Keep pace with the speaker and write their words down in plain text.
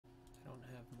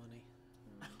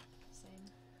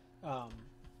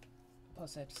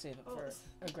Plus, I have to save it for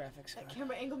a graphics card. That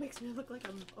camera angle makes me look like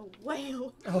I'm a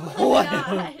whale. A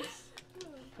whale!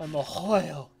 I'm a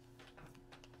whale!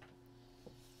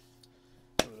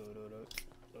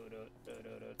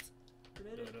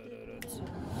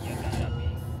 You gotta be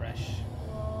fresh.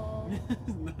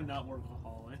 No, not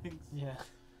workaholics. Yeah.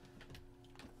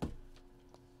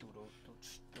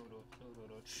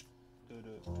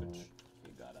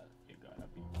 You gotta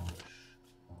be fresh.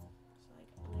 So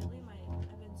like lately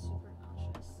I've been super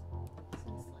nauseous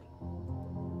since like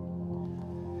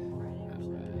Friday or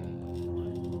Saturday.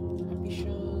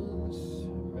 Ambitions,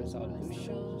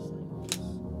 resolutions.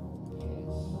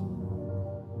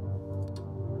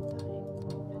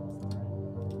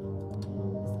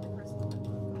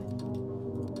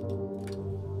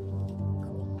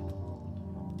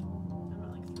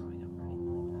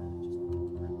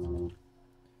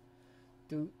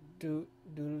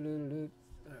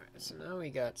 Alright, so now we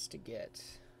got to get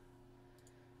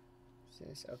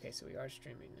this. Okay, so we are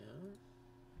streaming now.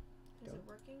 Is it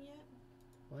working yet?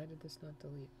 Why did this not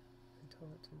delete? I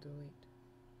told it to delete.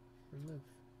 Remove.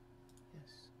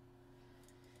 Yes.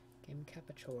 Game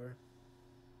Capiture.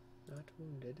 Not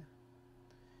wounded.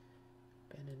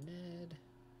 Ben and Ned.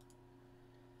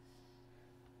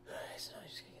 Alright, so now I'm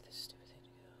just gonna get this stupid thing to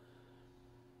go.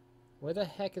 Where the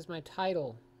heck is my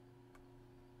title?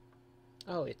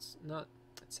 Oh, it's not.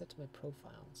 It's set to my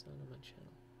profile. It's not on my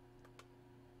channel.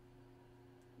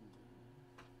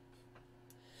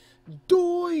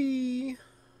 Doi!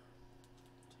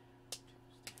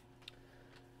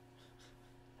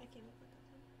 I came up with that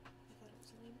one. I thought it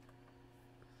was lame.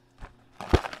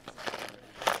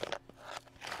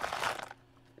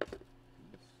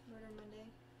 Murder Monday.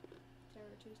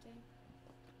 Terror Tuesday.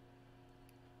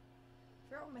 I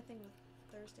forgot what my thing with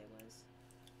Thursday was.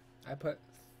 I put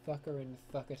fucker and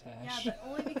thuckatash. Yeah, but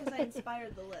only because I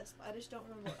inspired the list. I just don't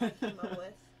remember what I came up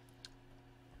with.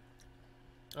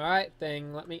 Alright,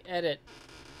 thing, let me edit.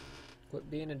 Quit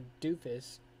being a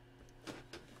doofus.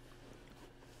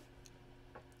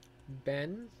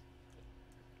 Ben.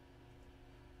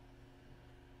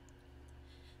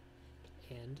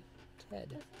 And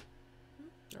Ted.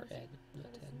 Or Ed,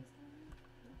 not Ted.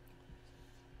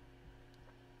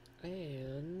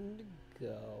 And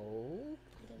go.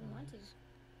 He doesn't want to.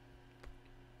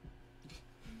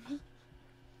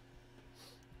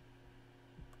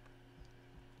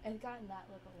 I've gotten that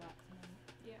look a lot tonight.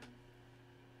 Yeah.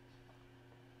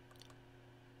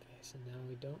 Okay, so now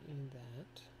we don't need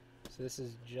that. So this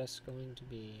is just going to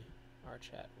be our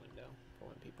chat window for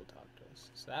when people talk to us.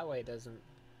 So that way it doesn't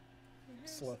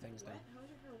slow things down. How was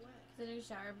your hair wet? I did a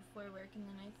shower before work and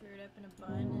then I threw it up in a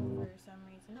bun and for some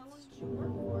reason How long did you work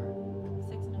for?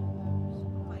 6.5 hours.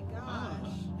 Oh my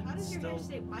gosh. How does your hair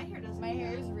stay? My hair doesn't. My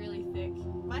hair is really thick.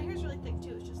 My hair's really thick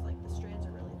too. It's just like the strands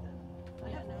are really thin.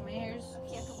 Yeah, no, my hair's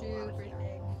can't have a lot of super hair.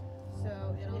 thick, so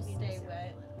it'll stay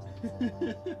wet.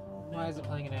 Why is it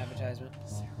playing an advertisement?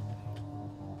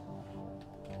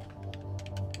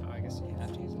 Oh, I guess you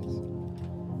have to use this.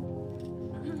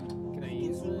 Can I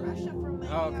use Russia from my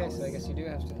Oh, okay, house. so I guess you do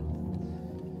have to.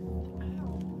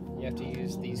 You have to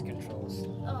use these controls.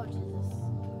 Oh, Jesus.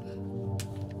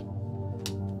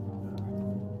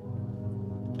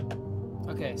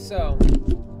 Okay, so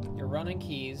you're running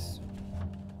keys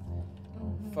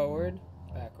forward,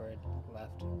 backward,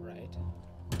 left, right.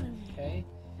 Okay.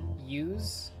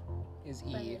 Use is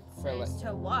But E it for says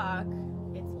to walk,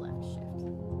 it's left shift.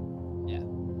 yeah.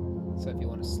 So if you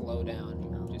want to slow down, you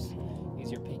just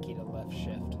use your pinky to left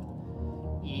shift.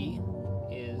 E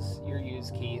is your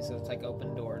use key, so it's like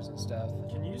open doors and stuff.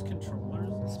 Can you use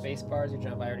controllers? Space bars, you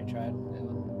jump. I already tried.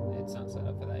 It's not set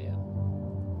up for that yet.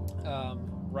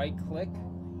 Right click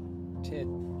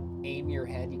to aim your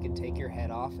head. You can take your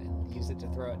head off and use it to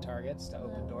throw at targets to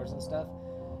open doors and stuff.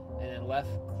 And then left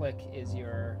click is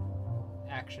your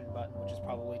action button, which is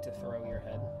probably to throw your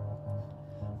head.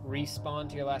 Respawn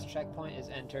to your last checkpoint is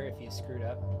enter if you screwed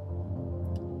up.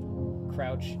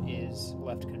 Crouch is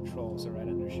left control, so right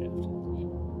under shift.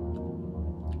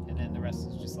 And then the rest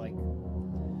is just like,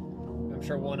 I'm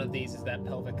sure one of these is that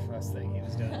pelvic thrust thing he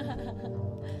was doing.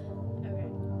 Okay.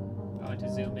 Oh, to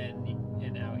zoom in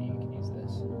and out, you can use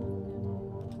this.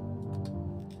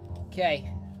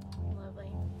 Okay.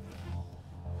 Lovely.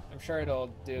 I'm sure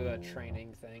it'll do a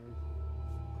training thing.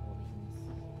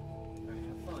 Alright,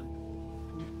 have fun.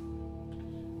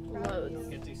 Loads.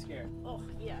 Get too scared. Oh,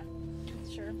 yeah.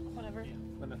 Sure, whatever. Yeah,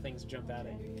 when the things jump out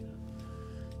at you, you know.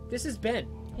 This is Ben.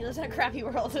 He lives in a crappy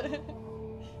world.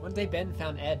 One day Ben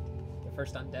found Ed, the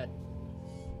first undead.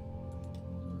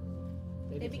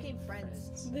 They became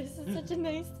friends. This is such a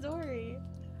nice story.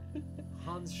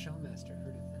 Hans Showmaster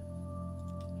heard of them.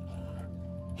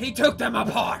 He took them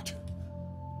apart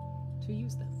to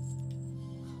use them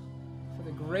for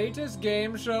the greatest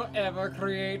game show ever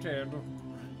created.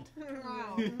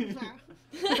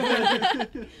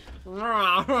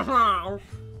 Whoa,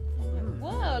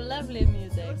 lovely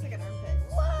music. Looks like an armpit.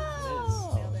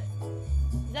 Whoa! Nailed it.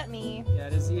 Is that me? Yeah,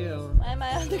 it is you. Why am I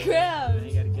on the Now ground?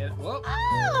 you gotta get it. Whoa.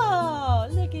 Oh,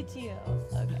 look at you.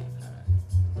 Okay.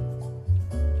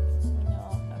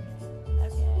 No, okay.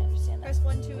 Okay, I understand that. Press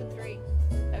 1, 2, and 3.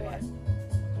 Okay.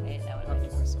 Wait, that Oh, one. you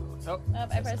press one. Oh. Oh,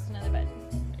 I pressed another button.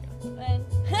 One.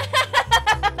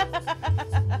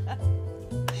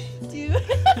 Two.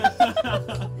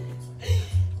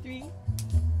 Three.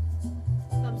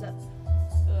 Thumbs up.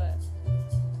 What?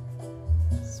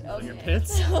 Smell your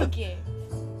pits. Okay.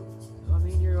 I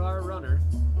mean, you are a runner.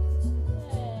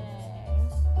 Yay.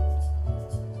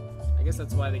 I guess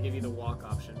that's why they give you the walk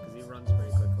option, because he runs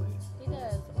pretty quickly. He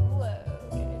does. Whoa.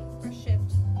 Okay. Press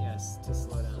shift. Yes, to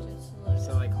slow down. Just slow So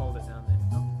down. like hold it down there.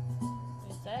 Oh,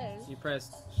 It says. you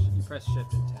press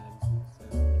shift and tab. So.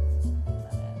 My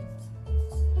bad.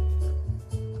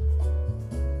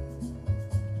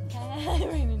 I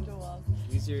ran into walls.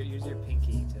 Use your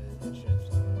pinky to hit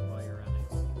shift while you're running.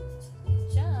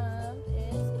 Jump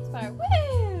is inspire. Woo!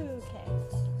 Okay.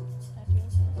 After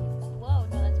that. Whoa,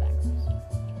 no, that's backwards.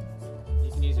 You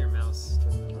can use your mouse to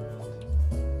move around.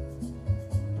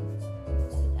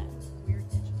 Look at that. Weird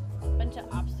digital. Bunch of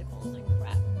obstacles and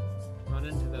crap. Run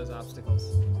into those obstacles.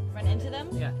 Run into them?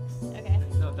 Yeah. Okay.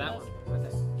 No, that one. Right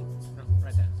there. No,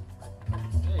 right there.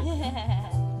 There you go.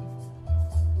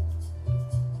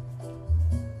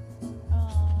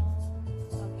 Oh,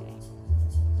 okay.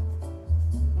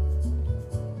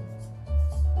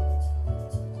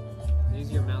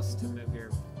 Use your mouse to move your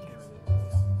camera.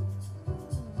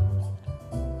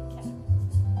 Okay.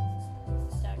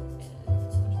 Duck is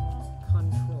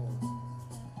Control.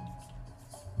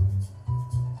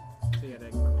 So you gotta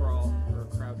crawl or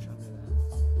crouch under that.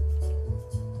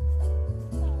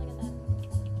 Oh, look at that.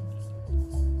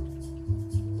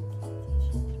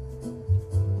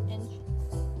 Inch.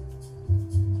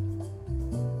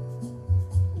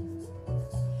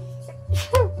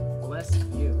 Bless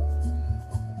you.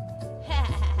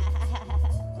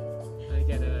 Now you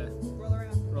gotta Roll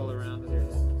around. roll around with your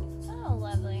head. Oh,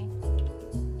 lovely.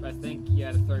 But I think you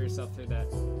gotta throw yourself through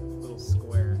that little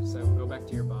square. So go back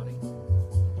to your body.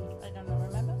 I don't know where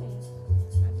my body is.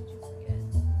 How did you forget?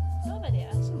 No idea.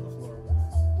 It's on the floor.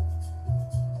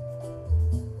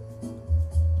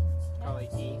 Probably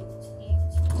E. E.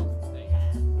 There you go.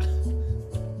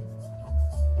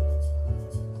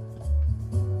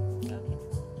 Okay.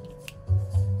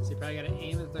 So you probably gotta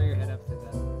aim and throw your head up through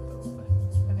that little thing.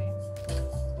 Okay.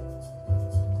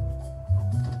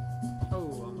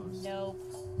 Oh, almost. Nope.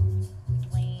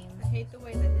 Lame. I hate the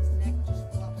way that his neck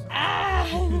just flops around. Ah!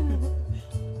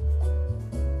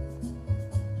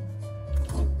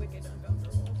 Wicked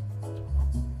uncomfortable.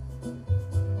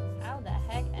 How the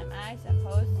heck am I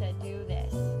supposed to do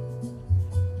this?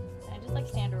 I just like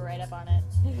stand right up on it.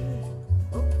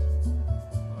 Oh,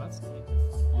 that's neat.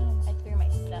 I threw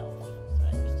myself. That's what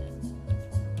I just did.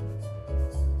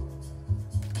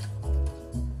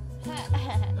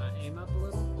 Aim up a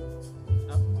little.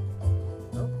 Up.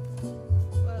 Oh.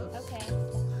 Whoa. Okay.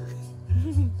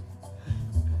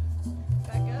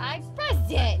 Back up. I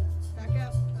pressed it! Back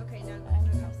up. Okay, now I'm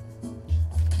no, no.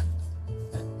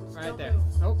 Right Don't there.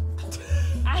 move. Oh.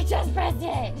 I just pressed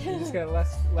it! You just gotta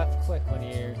left click when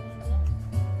you're.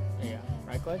 There you go.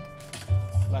 Right click.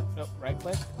 Left. Nope. Right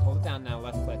click. Hold it down now.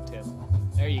 Left click too.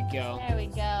 There you go. There we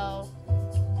go.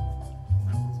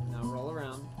 Now roll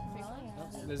around. Oh, yeah. Oh,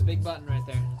 there's a big button right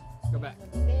there. Go back.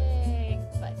 The big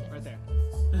button. Right there.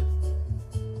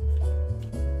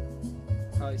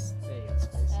 Probably. There you go.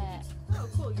 Space. Oh,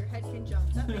 cool. Your head can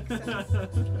jump. That makes sense.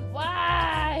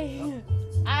 Why?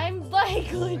 I'm like Are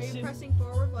you glitching. pressing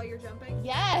forward while you're jumping?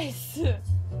 Yes!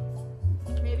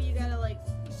 Maybe you gotta like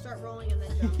start rolling and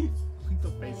then jump. Like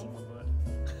the face on the butt.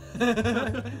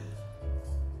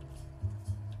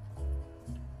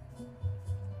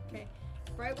 Okay.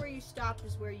 Right where you stopped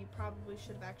is where you probably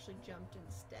should have actually jumped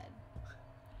instead.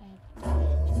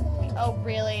 Oh,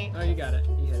 really? Oh, you got it.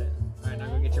 You hit it. All right, now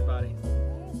go get your body.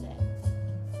 Where is it?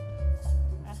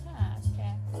 Aha,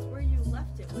 okay. It's where you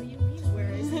left it. What do you mean?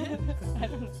 Where is it? I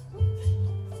don't know.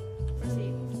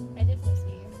 Proceed. I did press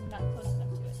E. I'm not close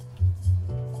enough to it.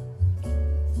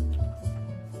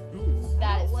 Ooh.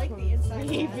 That don't is like the inside of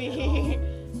that at creepy.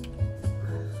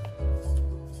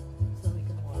 So we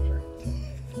can watch her.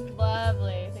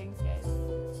 Lovely. Thanks, guys.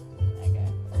 Okay.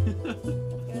 Let's go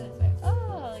this way.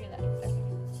 Oh, look at that. Okay.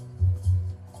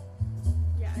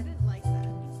 Yeah, I didn't like that.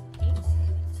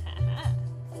 Haha.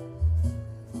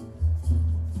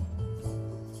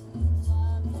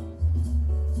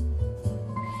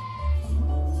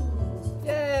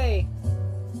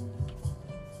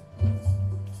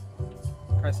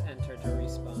 press enter to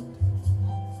respond.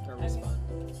 Or Okay. respawn.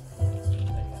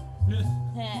 There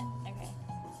you Okay.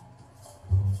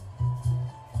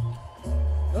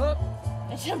 go. Oh!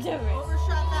 I jumped over it.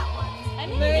 Overshot that I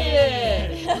one. made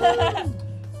it!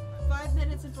 5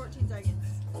 minutes and 14 seconds.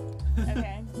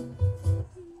 Okay.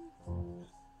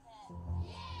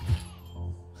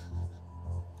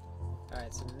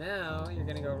 Alright, so now you're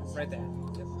gonna go right there.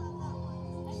 Yep.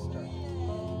 Start.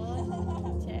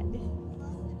 Check.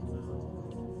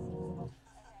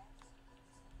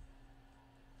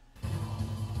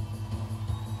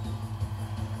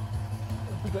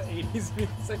 The 80s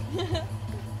music.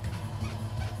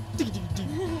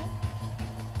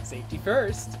 Safety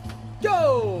first.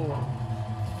 Go!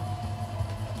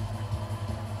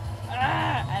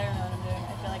 Ah, I don't know what I'm doing. I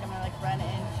feel like I'm gonna like run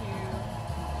into.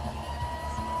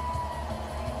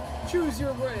 Choose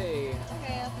your way.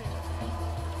 Okay, I'll put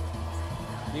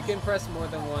it. You can press more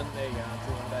than one. There you go.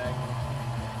 To one bag.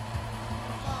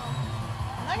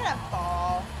 I'm not gonna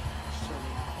fall. She's gonna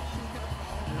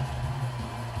fall.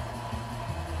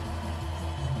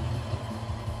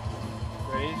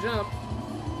 Ready to jump.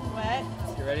 What?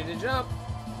 You're ready to jump.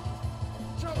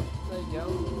 Jump. There you go.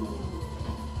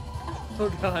 Oh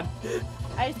god.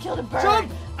 I just killed a bird.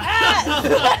 Jump!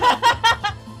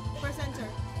 Ah! Press enter.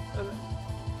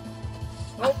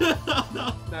 Oh.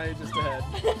 Now you're just ahead.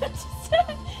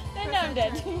 Then I'm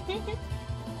dead.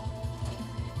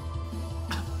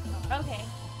 Okay.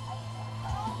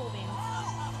 Cool beans.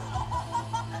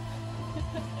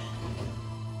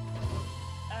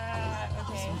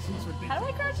 Okay. How do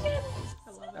I crouch again? I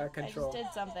love it. Control. I just did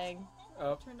something.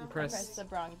 Oh, Turn you off the press. Press the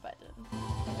wrong button.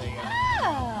 There you go.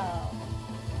 Oh!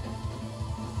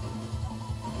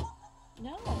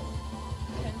 No.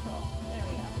 Control. There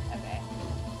we go. Okay.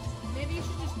 Maybe you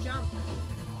should just jump.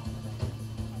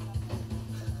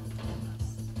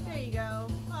 There you go.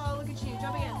 Oh, look at you.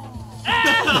 Jump again.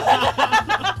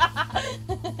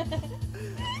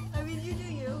 I mean, you do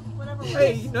you. Whatever works.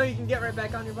 Hey, no, you can get right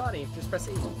back on your body. Just press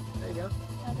E. There you go.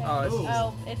 Okay. Oh, it's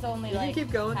Oh, it's only You can like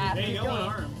keep going. half There you the go, one game.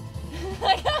 arm.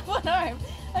 I got one arm.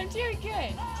 I'm doing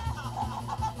good.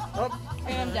 Oh,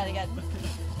 Okay, I'm dead again.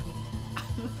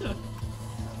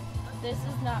 This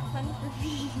is not fun for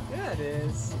me. yeah, it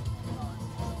is.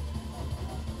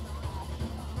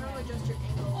 I'm gonna adjust your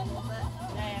angle a little bit.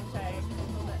 I am sorry. A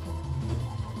little bit.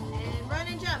 And run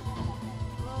and jump.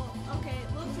 Well, okay.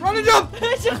 Looks Run and jump!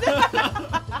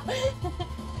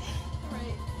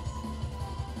 Alright.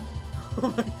 Oh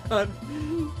my god.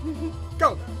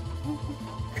 Go!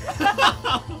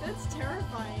 That's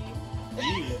terrifying. I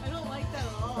don't like that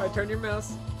at all. Alright, turn your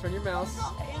mouse. Turn your mouse. I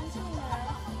am doing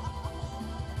that.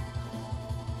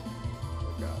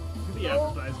 Oh god. The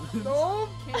advertisements. No!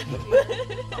 Candy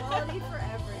beer. Quality for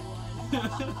everyone.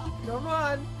 Come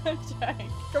on! I'm trying.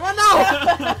 Come on now!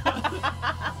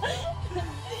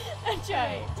 I'm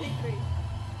trying. Take 3.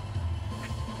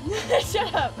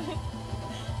 Shut up.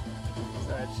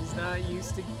 Sorry, she's not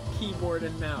used to keyboard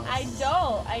and mouse. I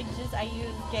don't. I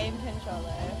use game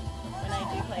controller when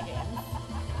I do play games.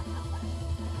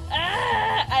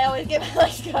 Ah! I always get my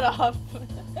legs cut off.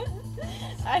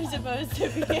 I'm supposed to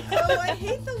be. Oh, I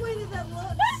hate the way that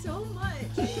looks so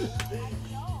much.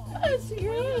 That's It's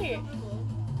really great. uncomfortable.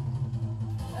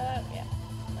 Yeah.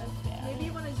 That's Maybe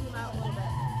you want to zoom out a little bit.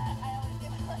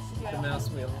 The mouse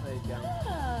wheel. There you go.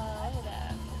 Oh, look at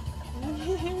that.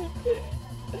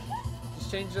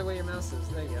 Just change the way your mouse is.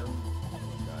 There you go. Oh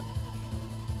god.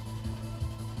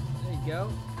 There you go.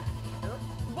 Nope.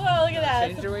 Whoa, look at that.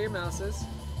 Change the way your mouse is.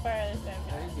 Far this time.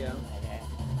 There you go. Okay.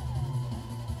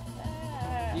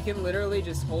 Ah. You can literally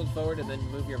just hold forward and then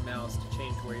move your mouse to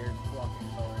change where you're walking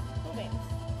forward. Cool beans.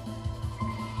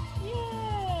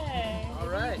 Yay! All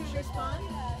right. Maybe you can respawn.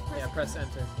 Yeah, press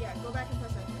enter. Yeah, go back and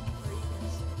press enter. Or you can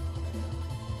just...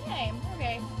 Yay,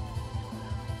 okay.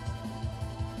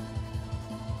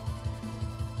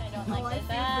 I don't Oh, I like fear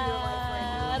that for your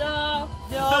at all.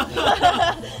 No.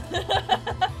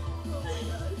 Oh my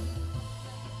god.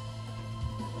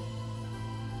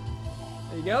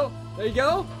 There you go. There you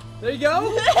go. There you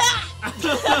go.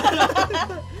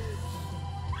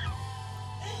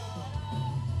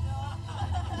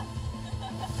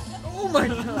 Oh my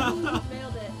god.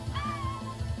 Nailed it.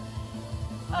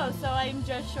 Oh, so I'm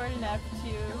just short enough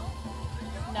to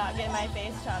not get my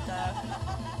face chopped off.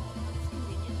 It's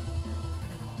convenient.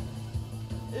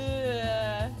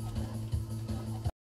 Ugh.